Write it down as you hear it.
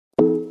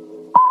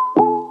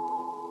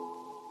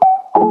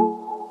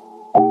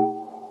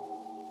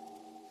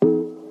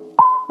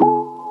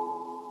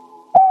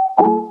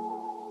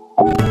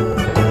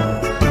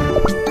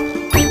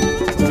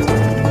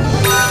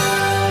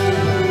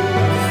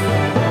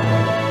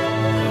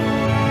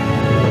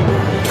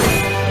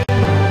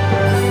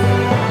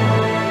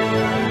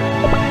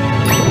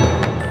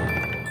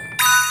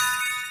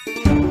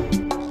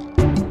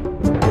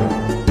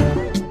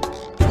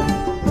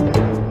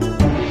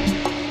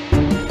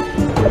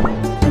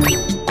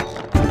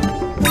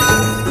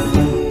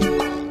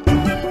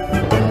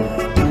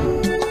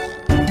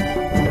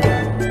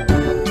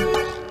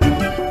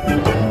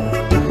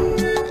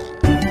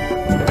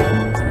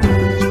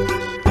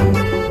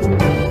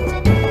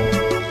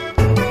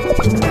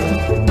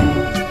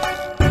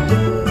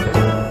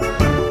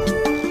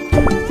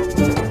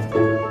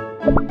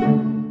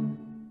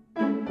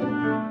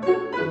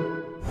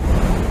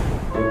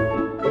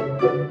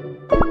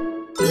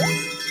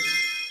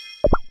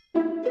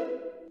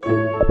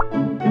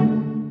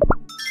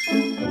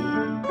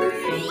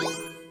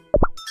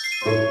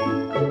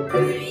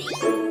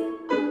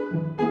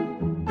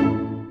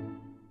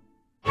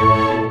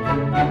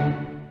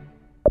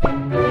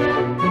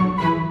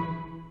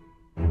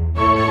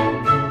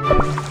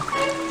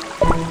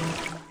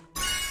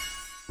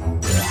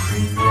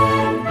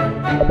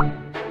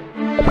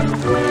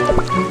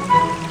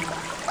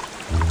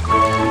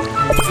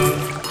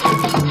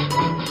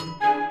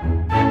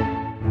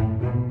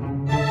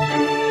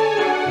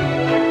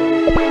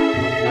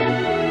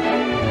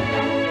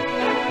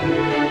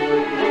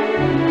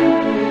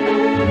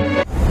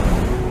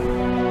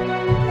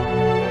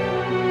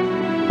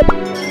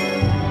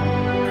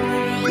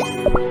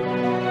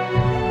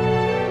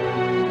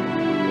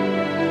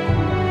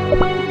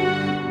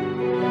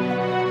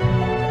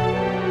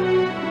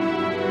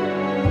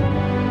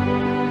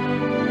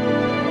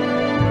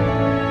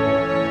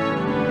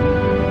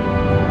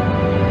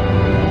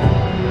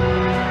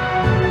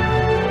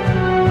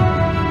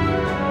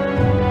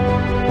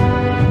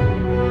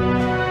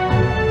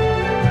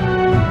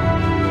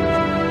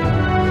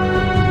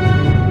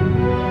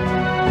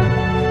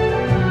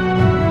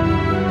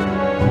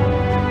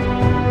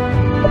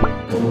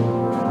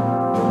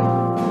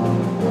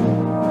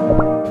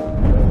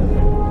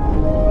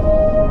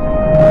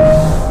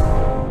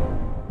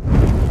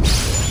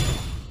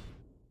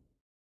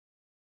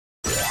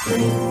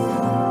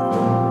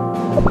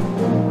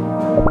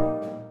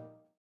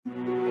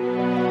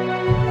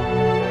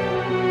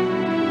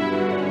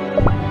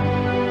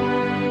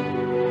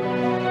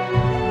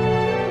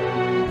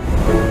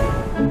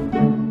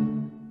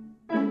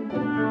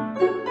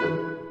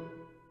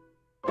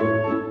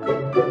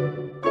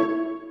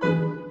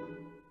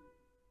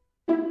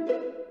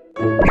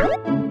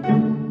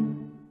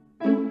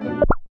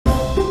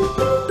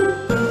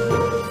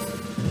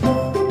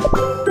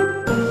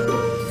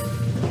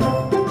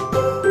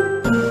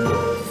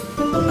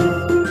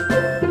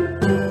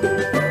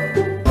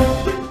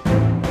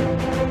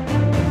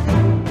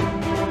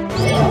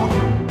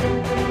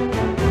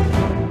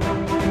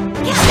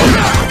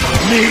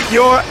Meet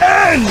your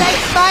end!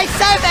 Take my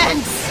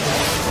servants!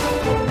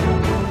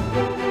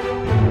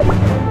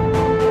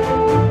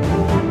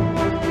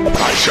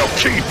 I shall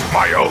keep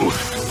my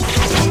oath!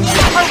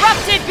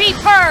 Corrupted be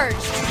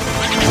purged!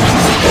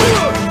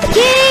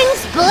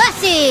 King's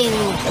blessing!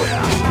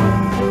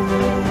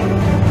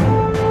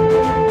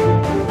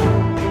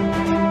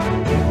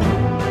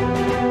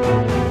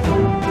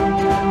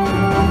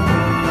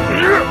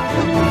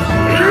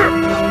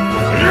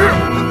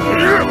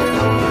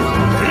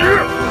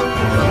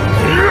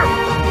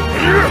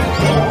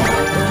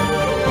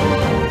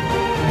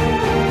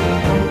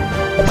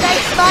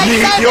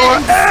 Meet your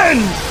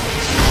end!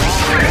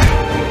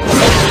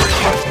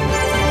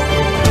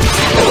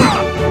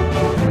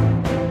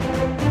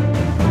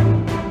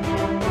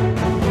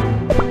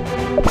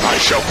 I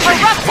shall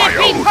keep my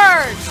oath!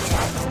 Purged!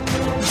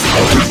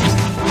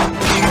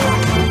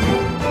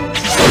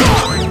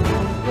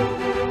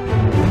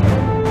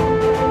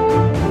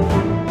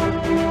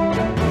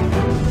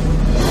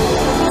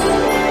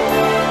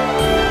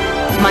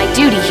 My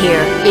duty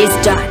here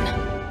is done.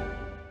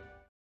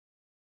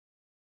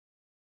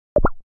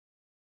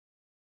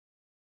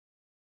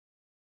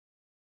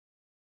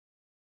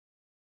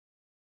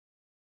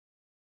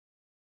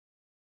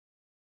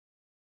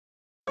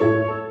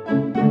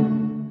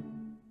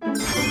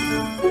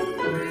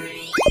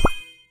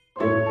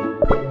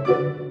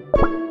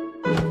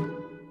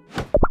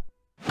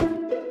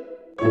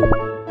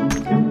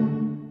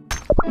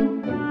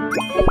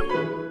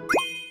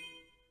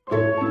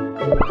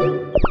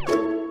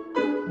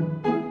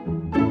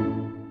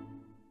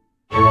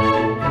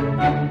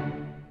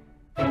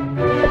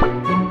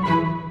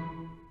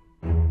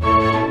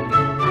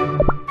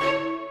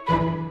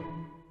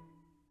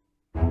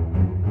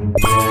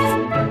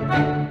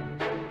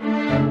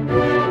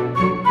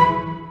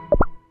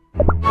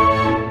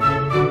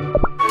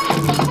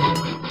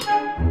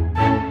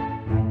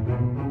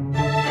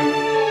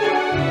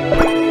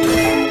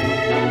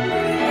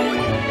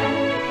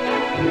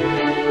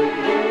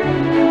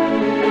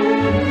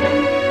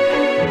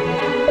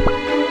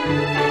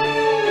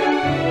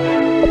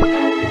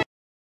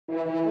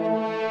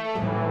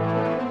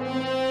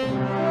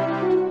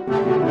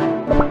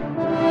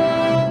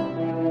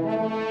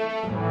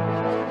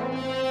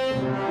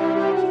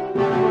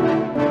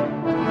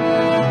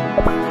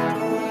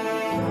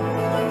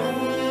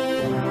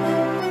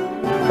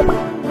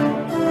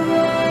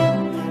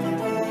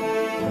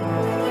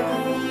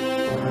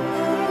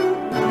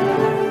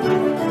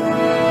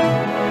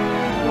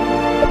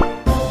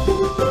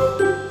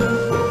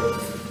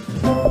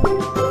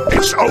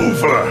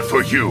 over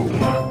for you.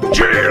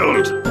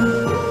 Jailed.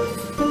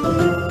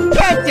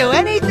 Can't do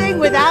anything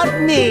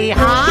without me,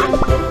 huh?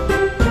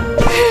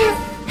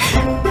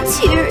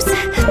 Tears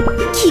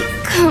keep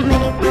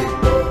coming.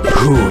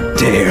 Who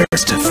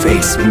dares to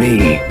face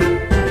me?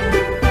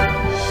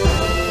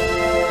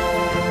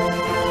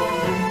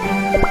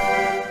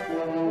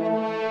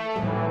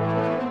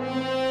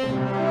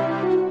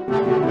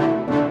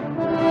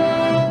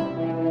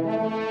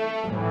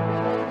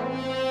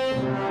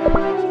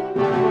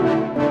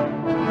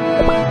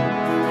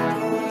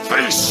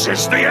 This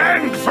is the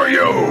end for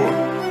you!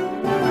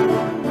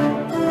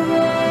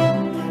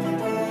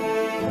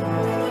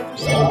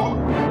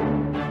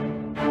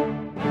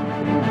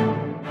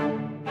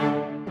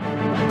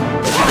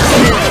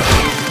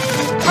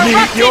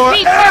 Meet your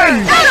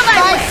end!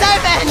 My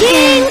servant!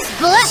 King's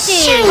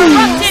blessing!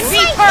 Corrupted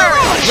be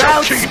purged!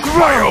 Shall keep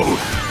my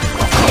oath!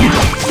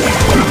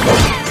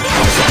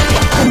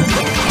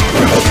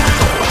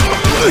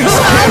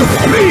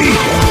 Me!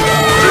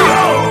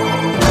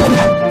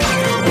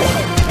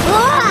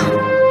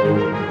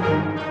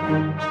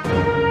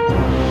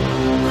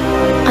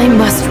 I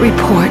must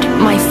report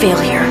my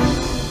failure.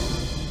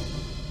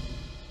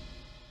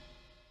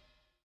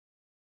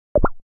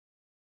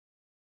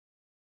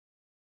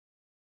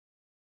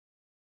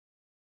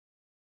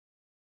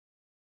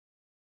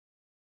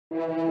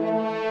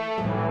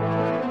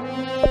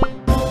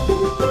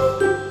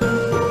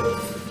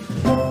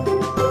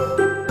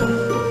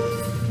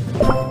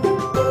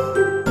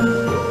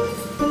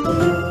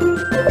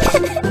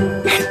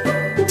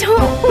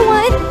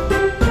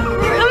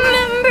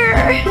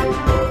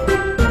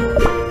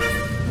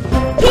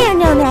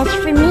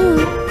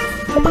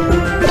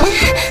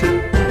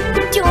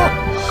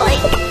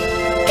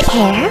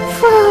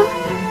 Careful.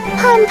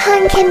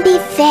 Pon-Pon can be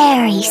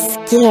very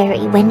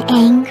scary when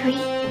angry.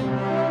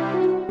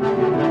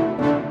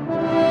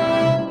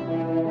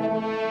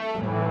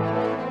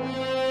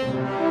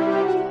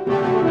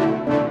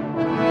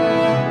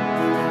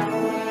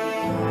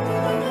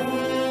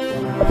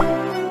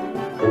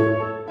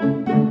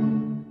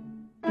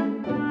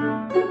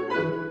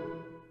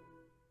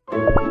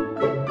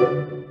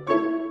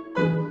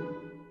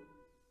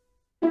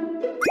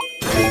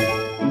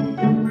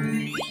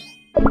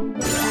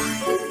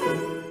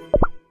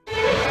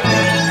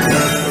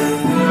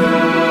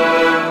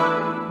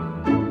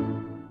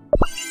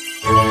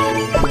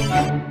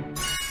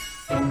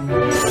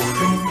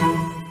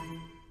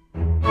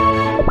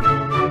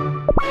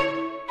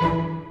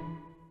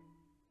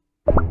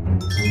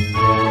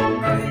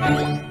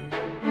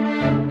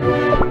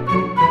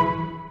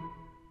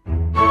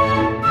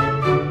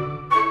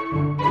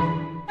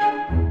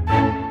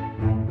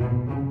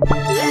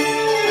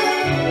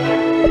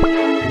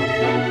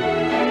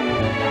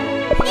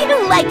 You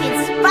don't like it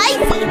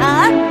spicy,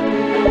 huh?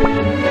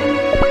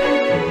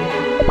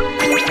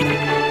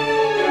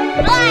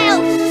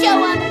 I'll show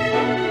 'em!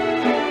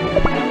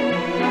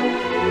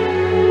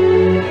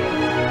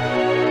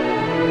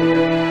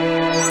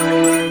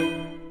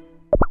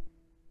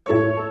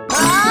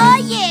 Oh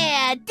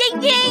yeah! Ding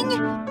ding!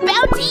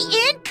 Bounty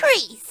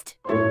increased!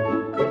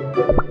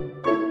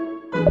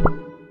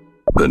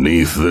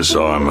 Beneath this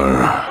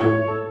armor,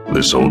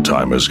 this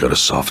old-timer's got a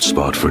soft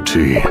spot for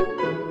tea.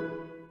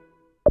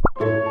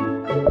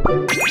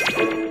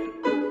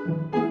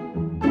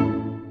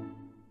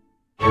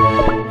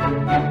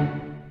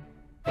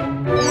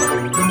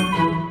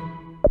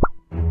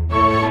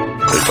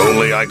 If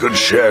only I could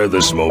share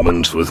this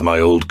moment with my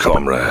old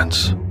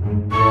comrades.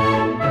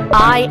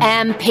 I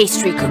am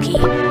Pastry Cookie,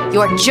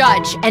 your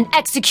judge and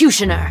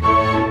executioner.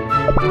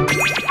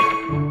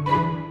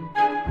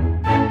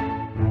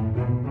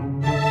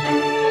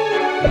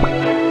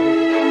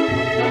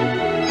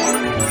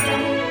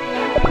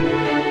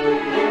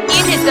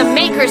 It is the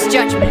Maker's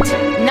judgment,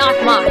 not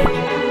mine.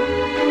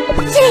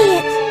 Say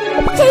it!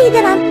 Say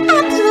that I'm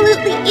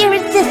absolutely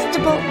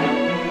irresistible!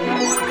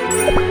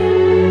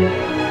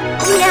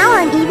 Now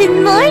I'm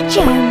even more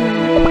charming.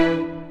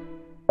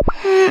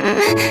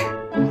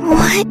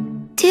 What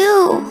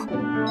do?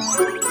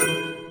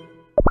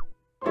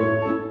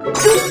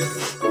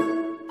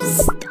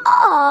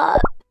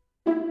 Stop!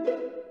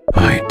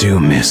 I do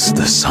miss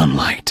the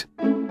sunlight.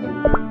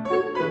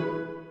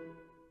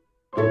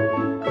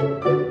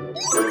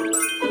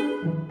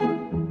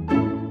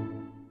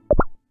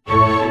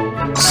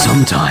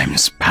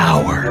 Sometimes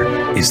power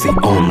is the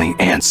only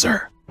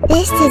answer.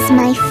 This is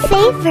my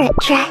favorite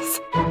dress.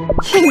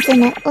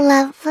 Isn't it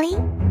lovely?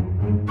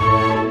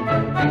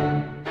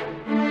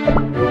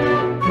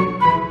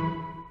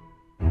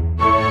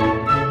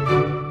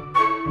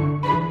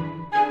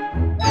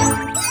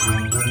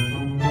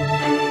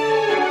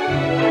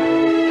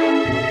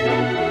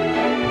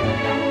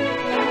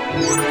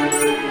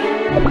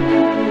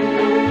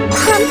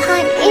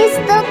 Pon-Pon is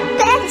the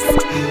best!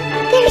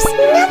 There's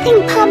nothing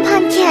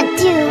Pon-Pon can't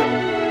do!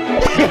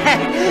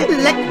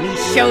 Let me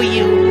show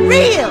you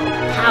real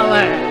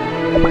power!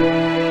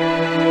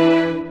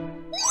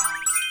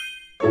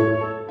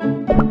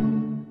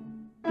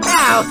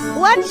 Now,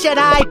 what should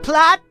I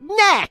plot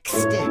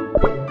next?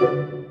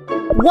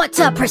 What's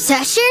a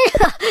procession?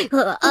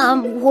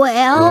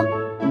 Well...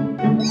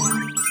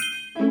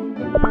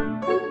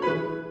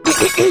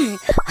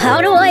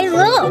 How do I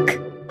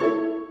look?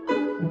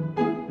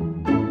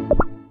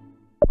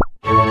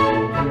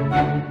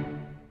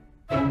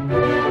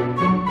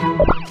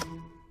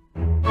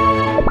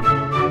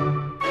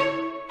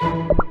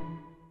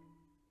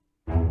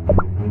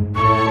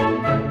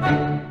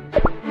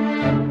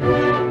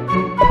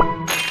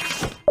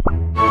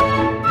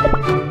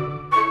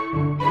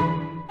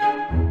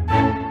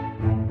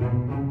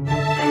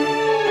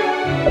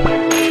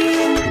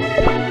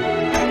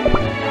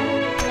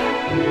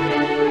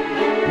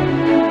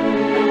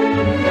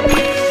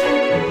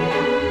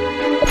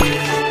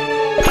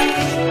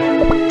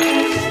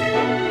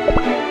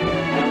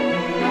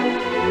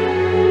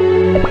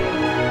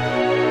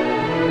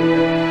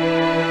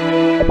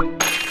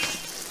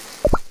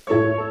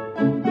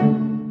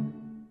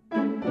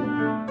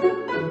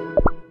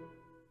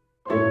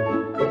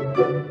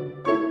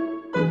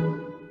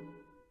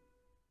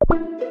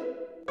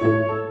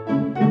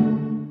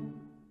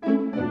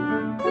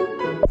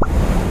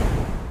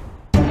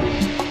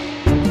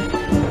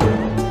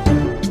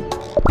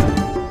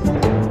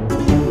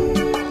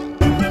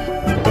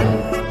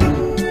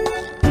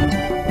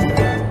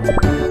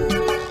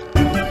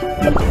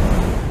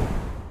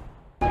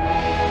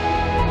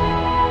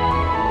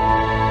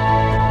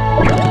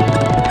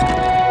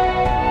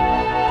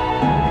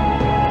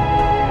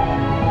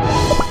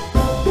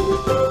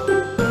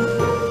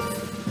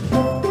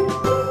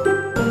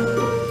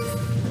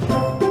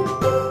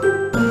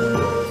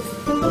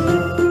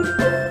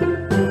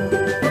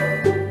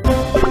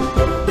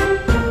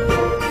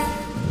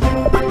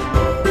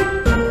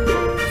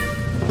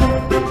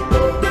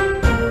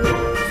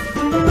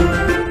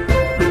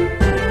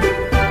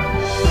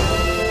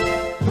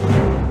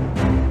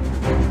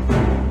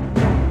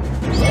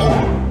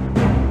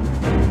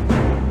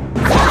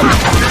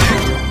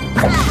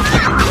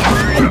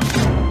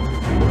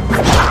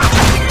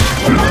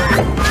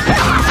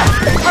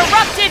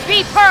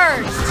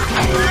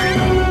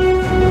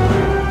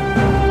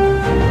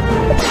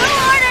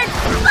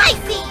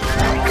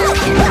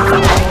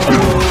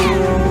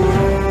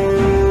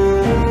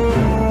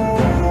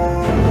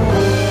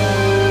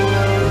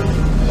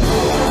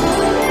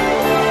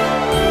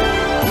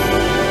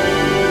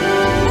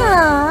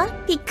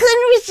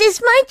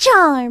 My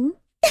charm.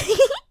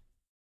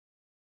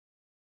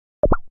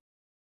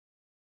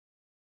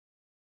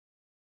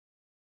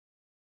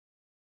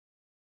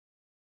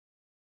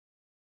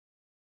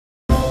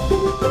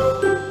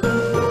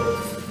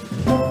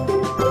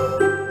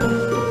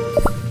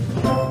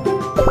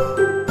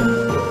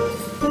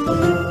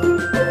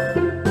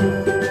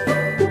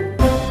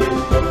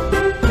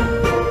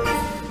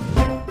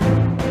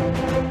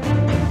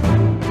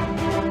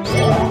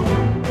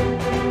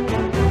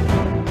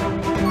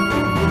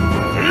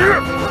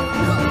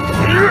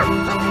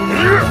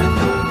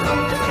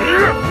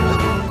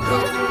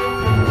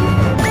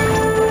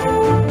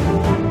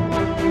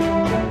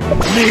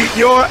 Meet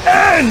your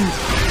end!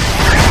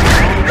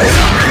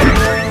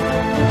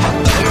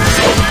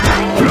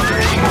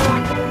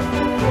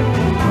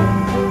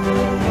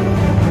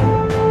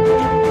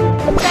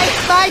 Take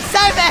my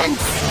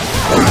servants!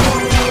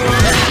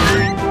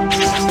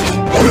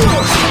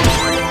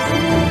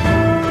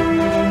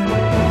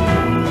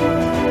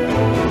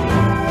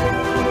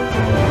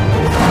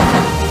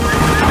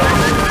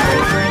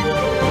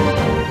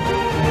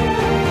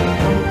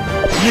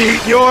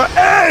 Meet your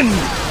end!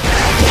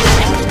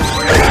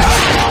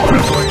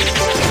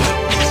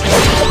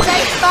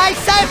 Take my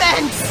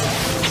servants!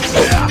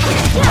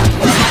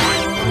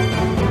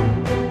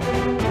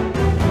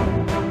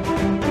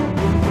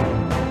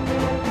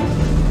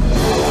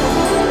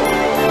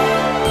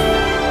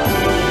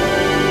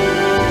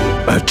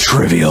 A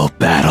trivial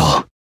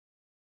battle.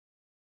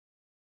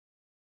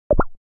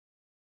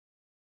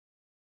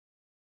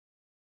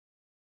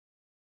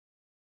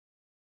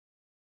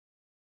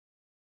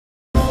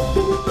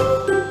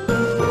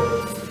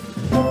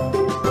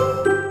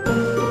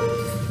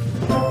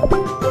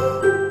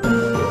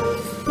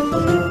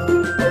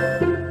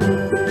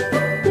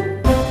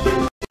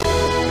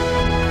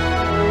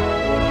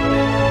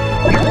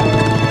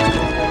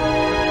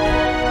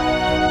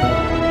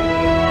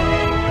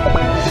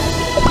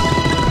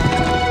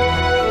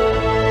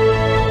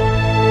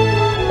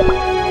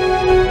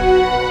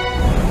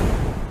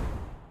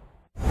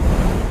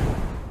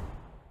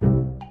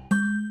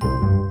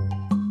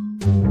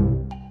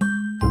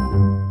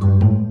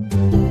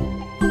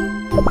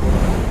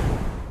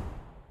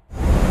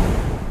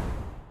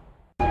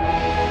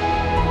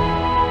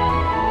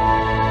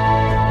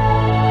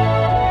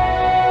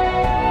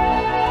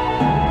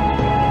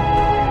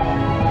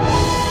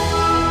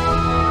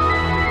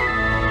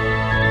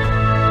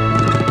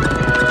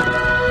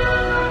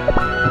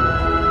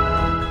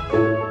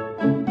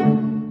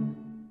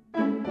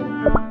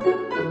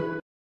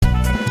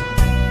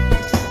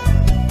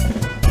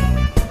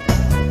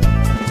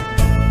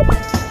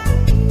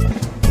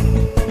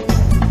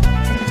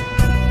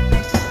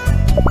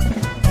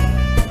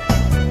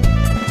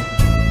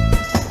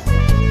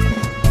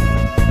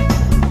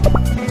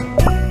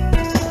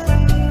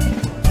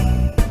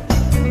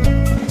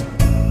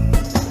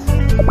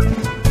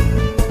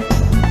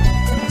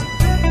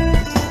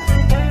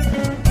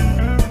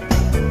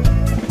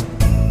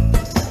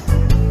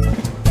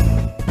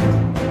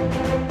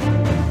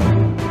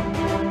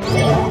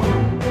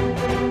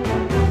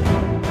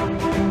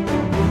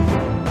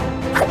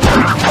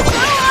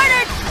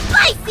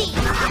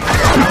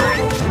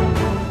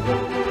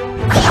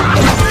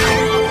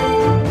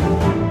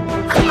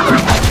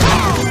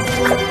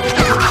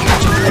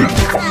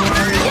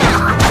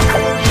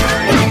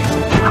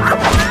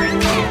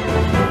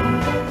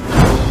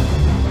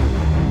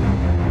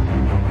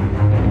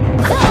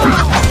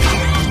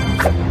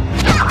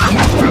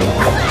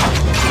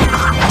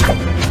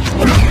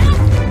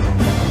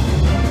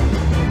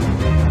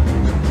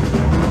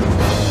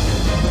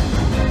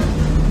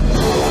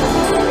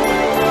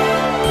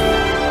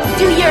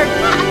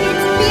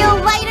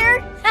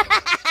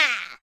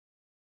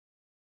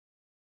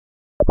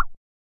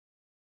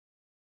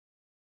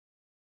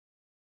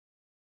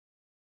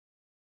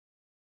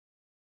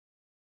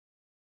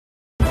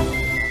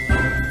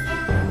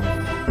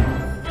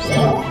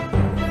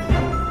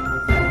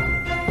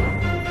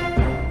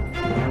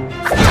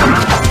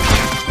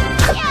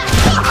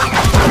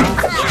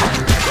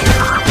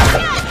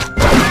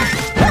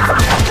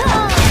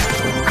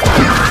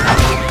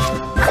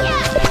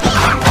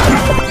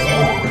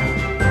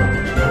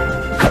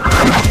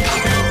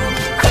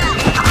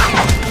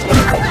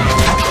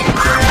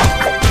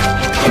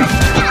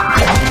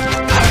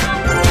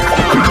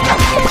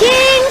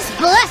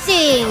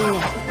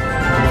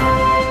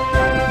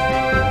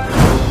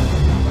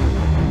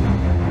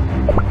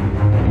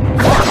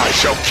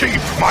 shall keep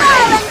my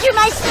Fall oath! under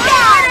my spell!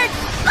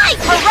 Spicy!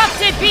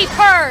 Corrupted be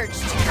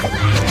purged!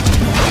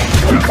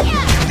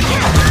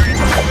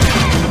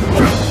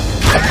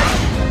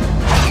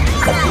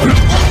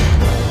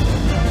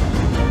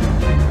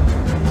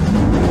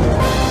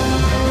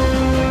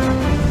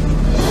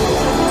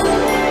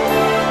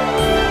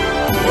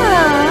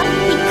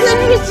 He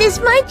couldn't resist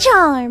my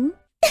charm.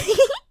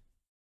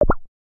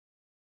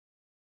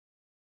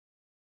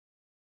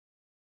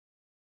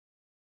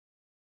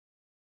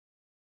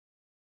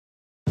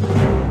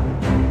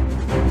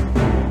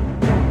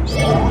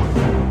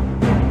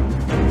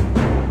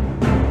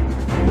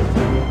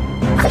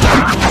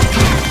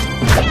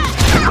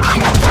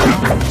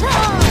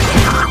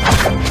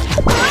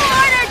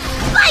 Ordered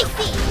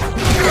spicy!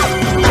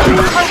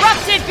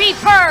 Corrupted be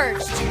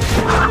purged!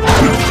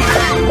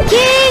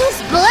 King's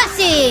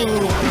blessing!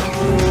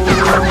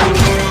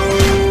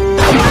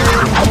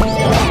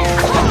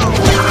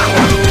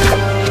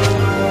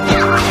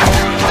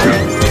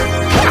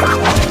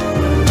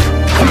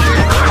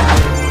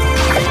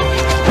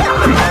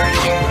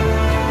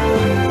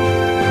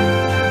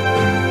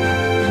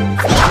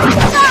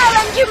 Fall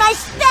under my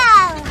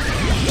spell!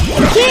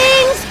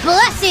 King's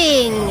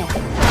blessing!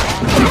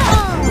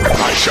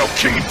 I shall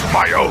keep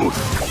my oath!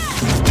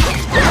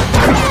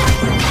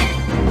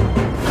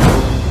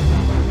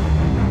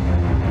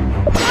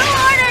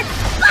 Ordered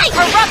spicy!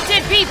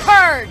 Corrupted be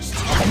purged!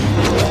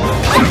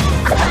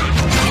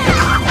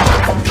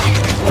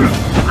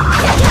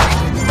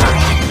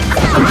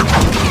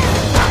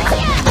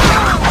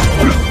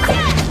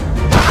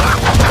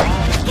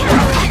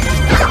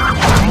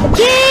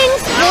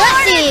 King's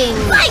blessing!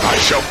 I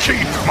shall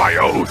keep my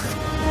oath!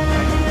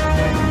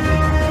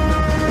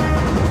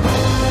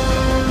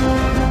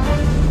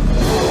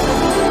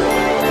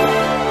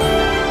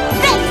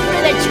 Thanks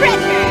for the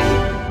treasure!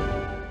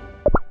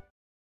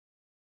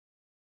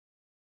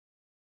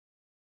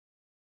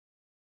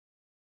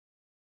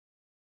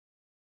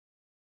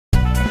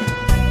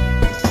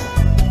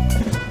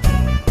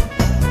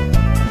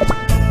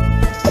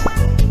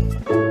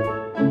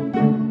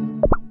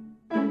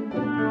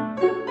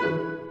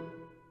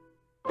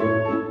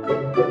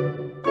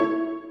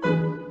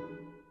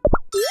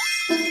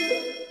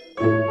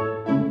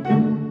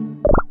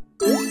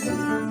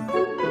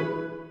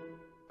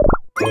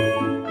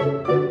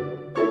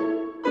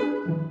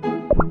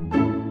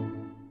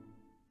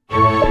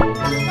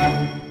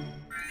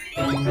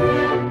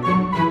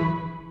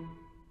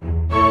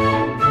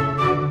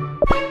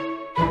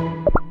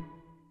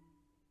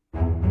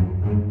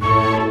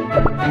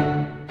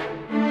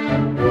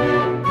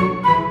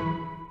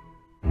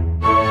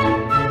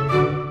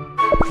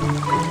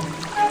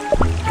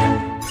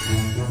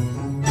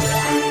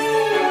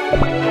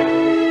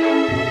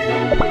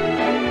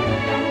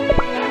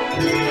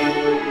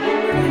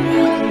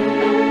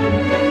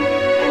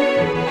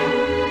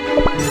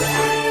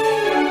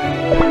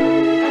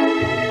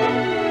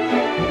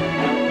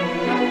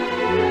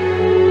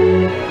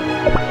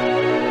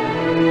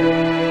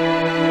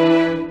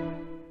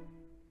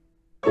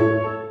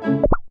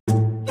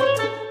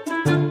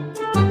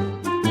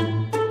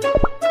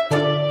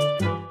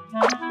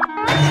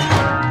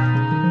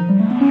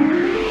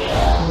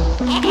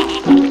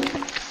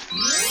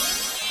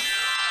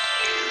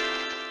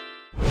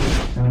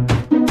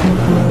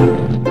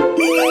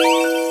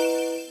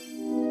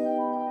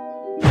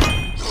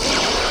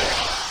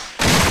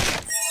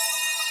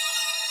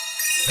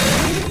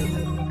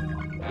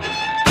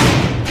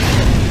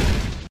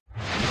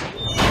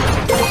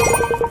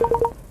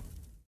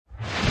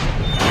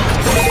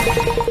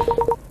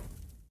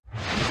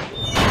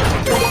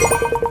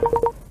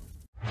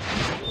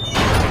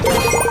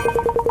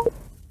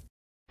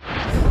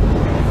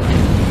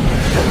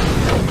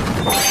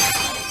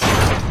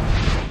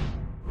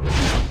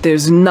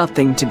 There's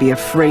nothing to be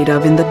afraid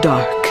of in the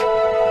dark.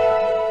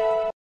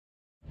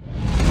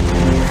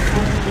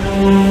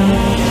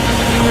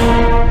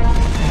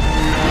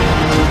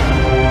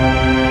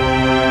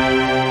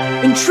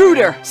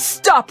 Intruder!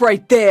 Stop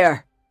right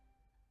there!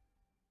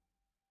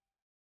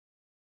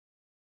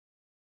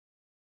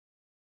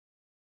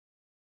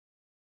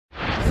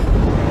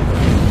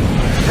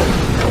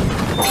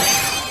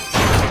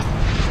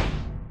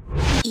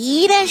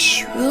 Eat a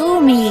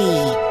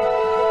shroomy.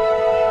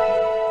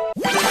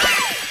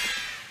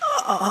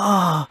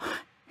 Oh,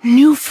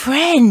 new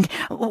friend.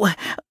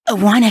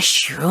 Want a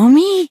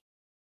shroomy?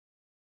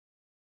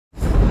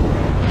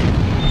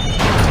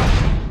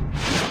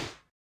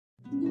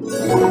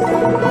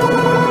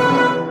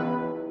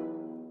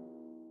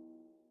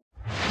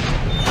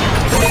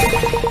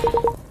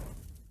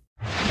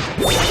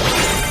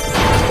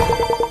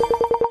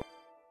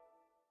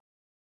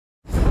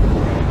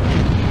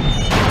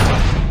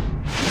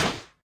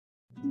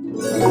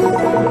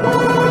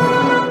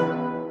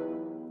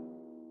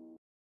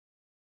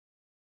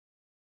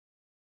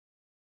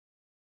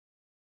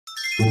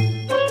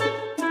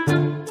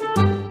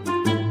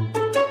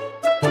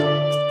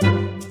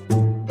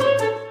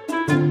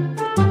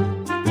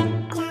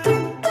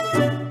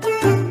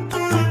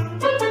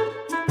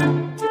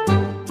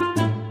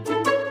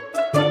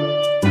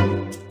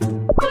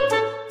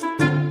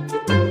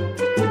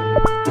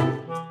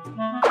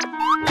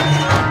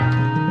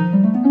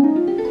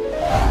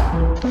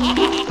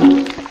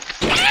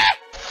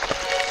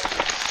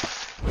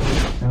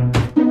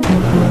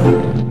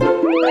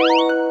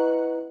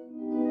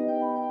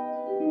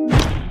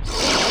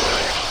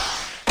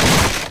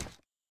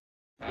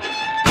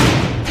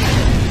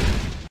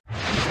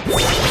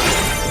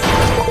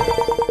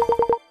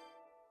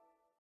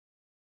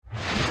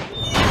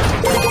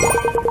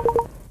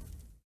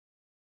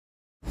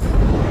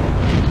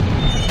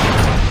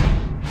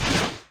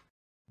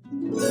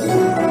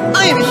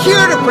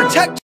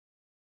 Protect!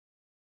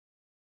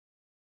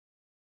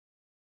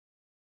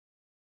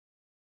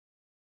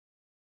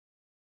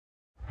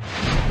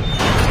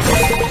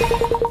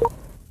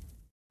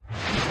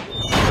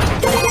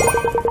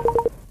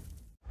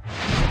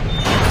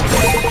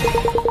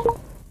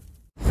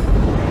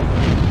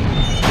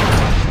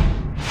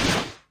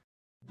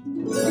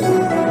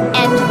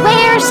 And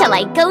where shall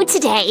I go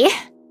today?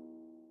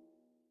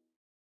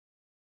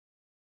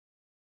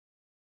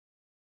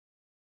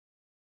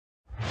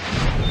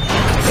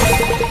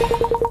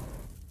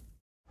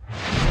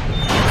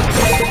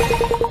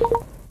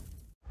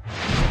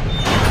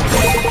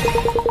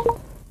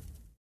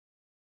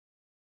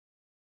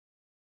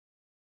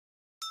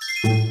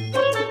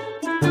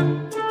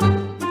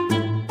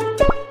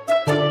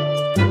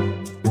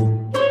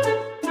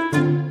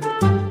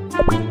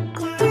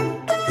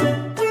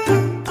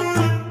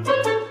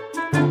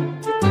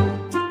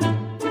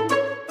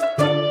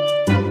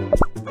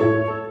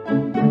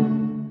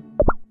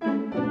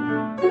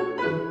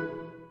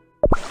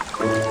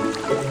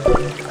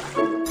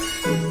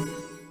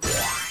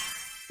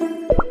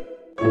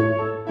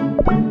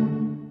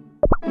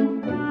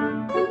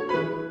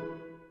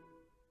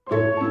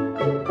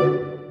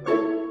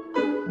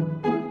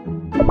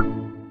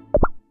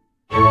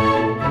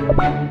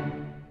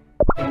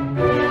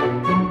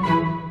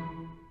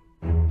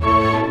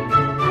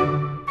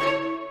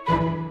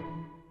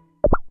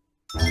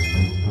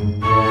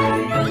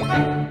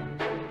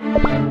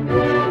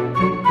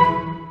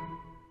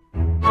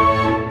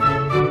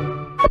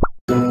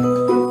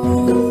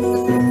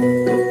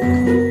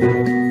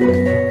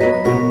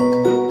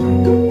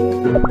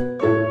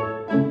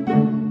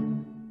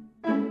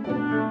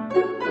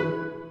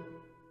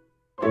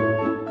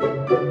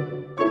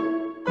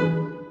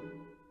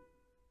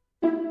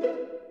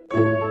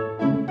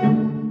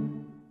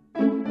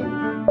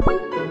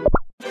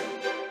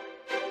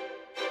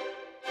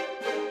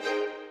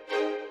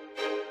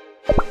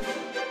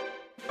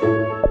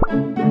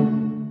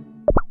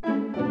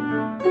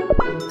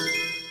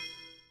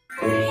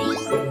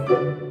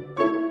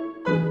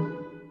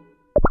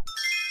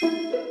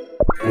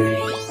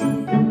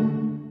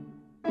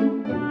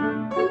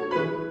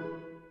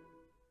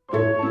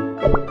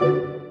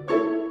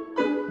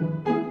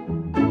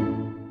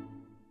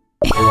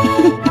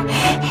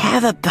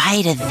 Have a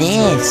bite of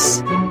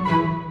this.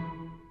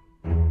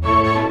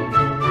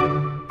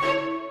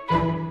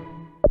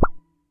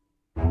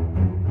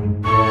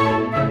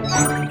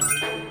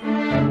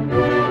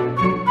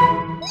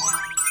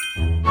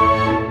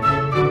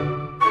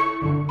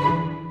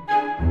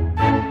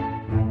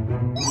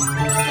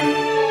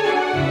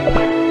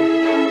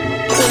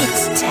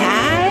 It's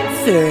time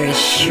for a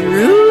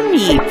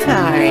shroomy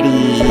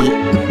party.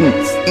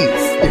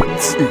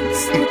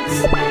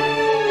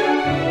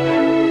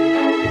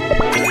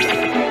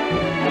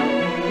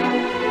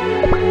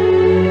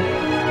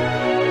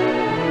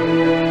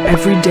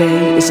 Every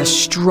day is a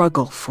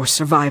struggle for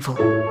survival.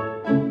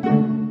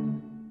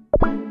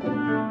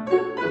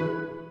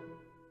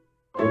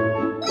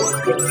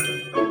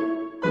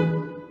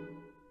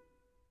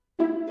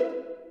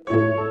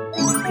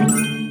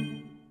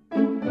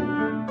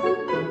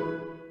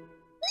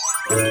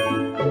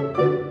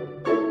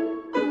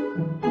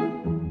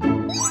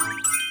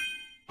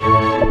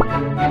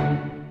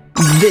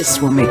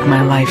 This will make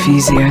my life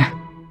easier.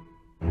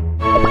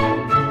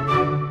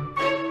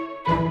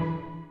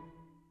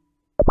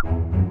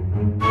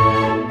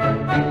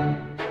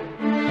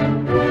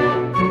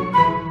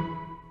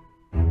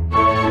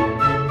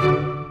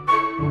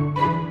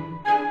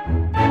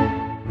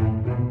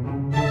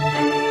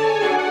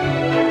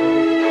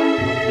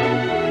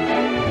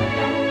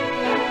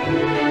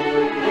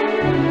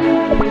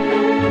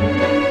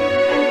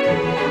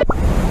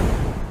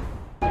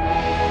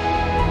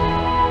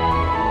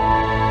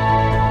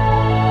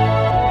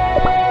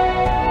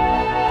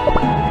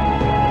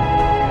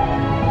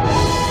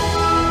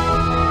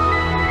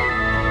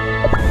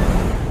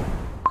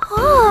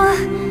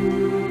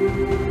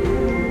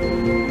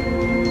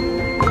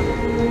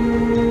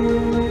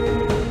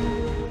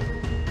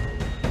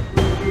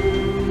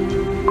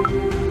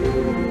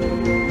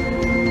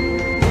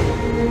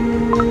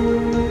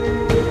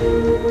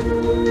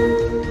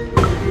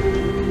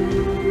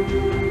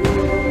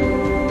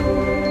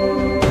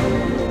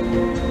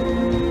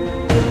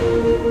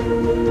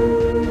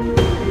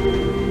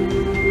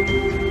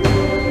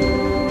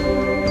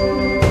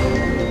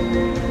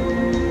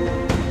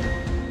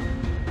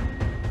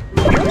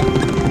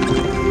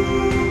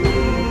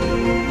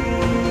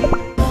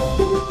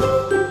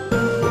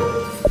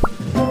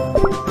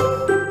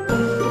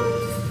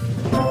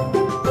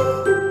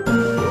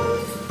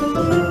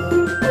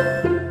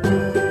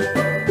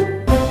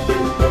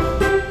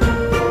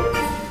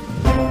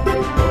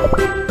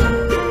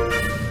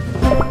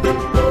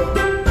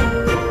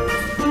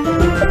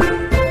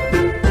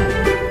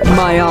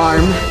 My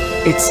arm,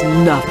 it's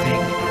nothing.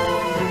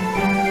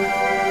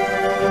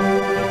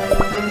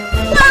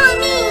 Follow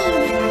me!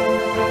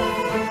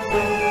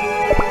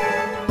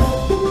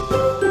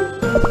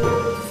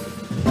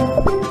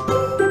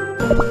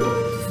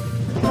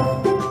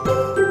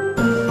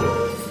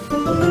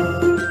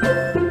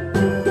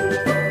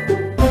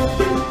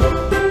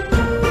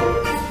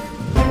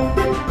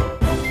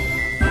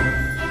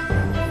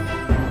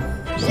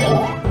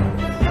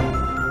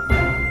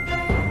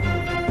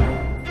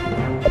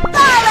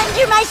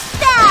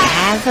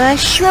 Have a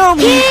show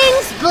me.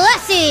 King's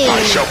blessing.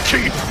 I shall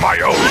keep my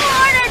oath.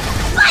 Ordered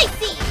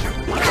spicy.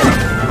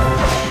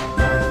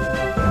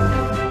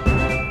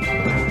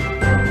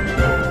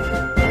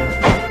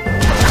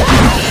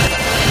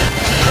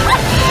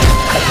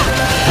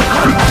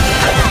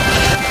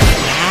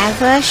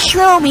 Have a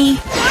show me.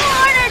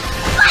 Ordered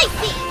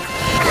spicy.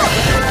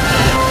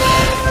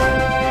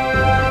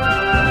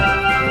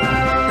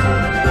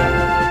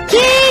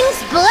 King's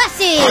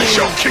blessing. I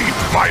shall keep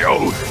my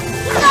oath.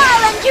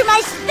 Fall under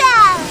my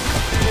spell.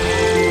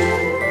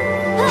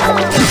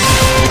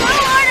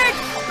 Ordered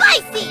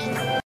spicy.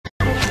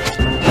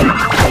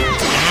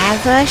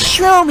 Have a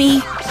show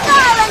me.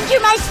 Fall under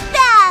my spell.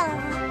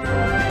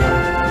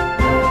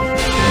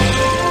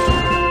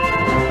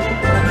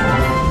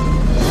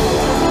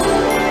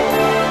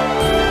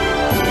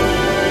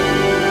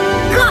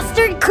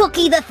 Custard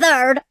Cookie the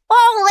Third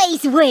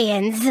always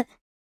wins.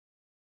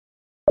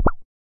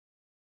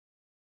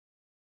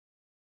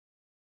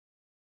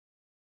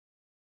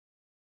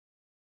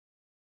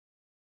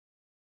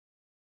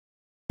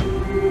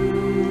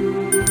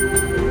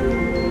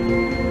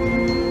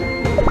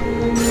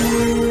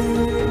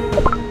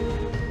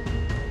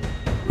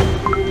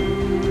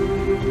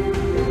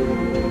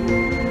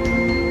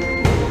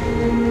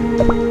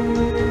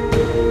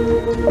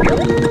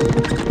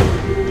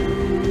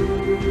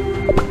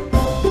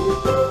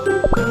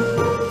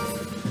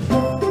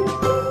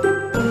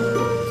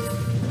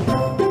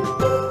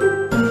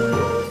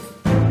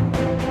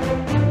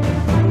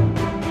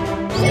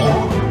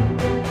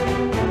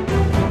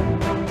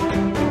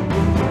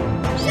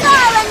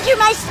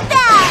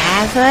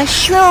 Have a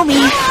show me.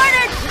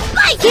 Ordered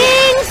spicy.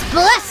 King's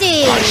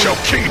blessing. I shall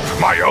keep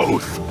my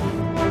oath.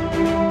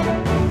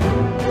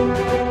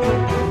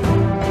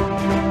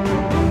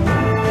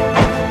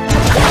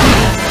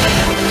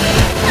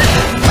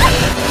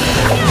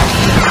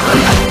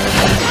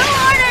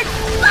 Ordered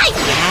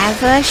spicy.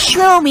 Have a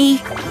show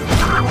me.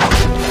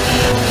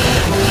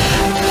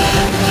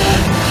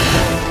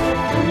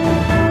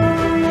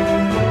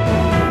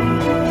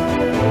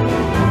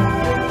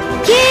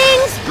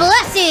 King's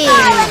blessing.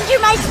 Fall under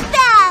my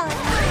spell.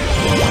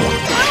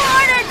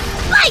 Ordered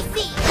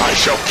spicy. I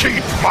shall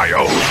keep my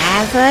oath.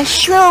 Have a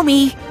show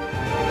me.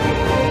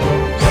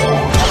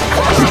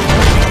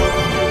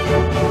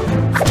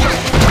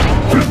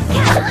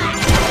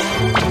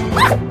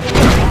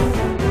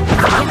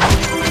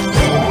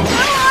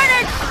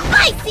 Ordered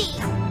spicy.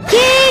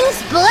 King's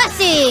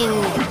blessing.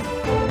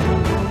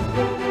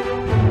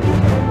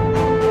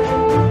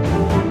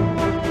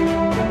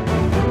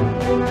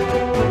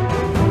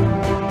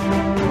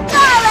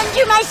 Fall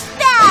under my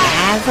spell.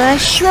 Have a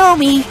show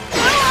me.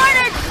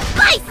 Ordered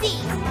spicy.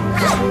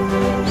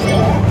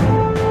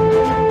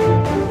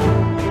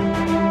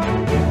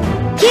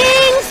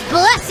 King's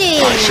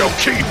blessing. I shall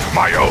keep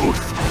my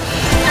oath.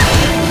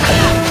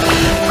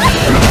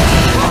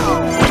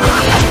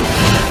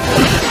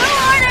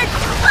 Ordered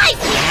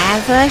spicy.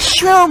 Have a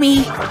show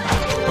me.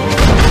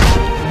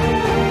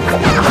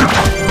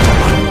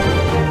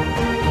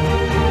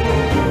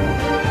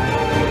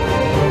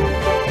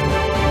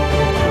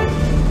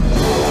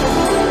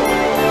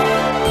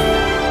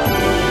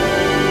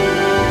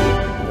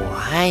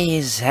 Why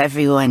is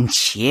everyone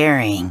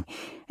cheering?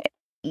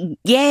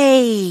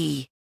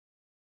 Yay!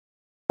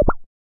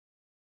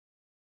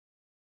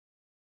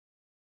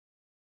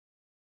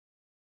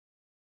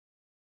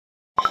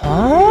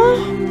 Huh?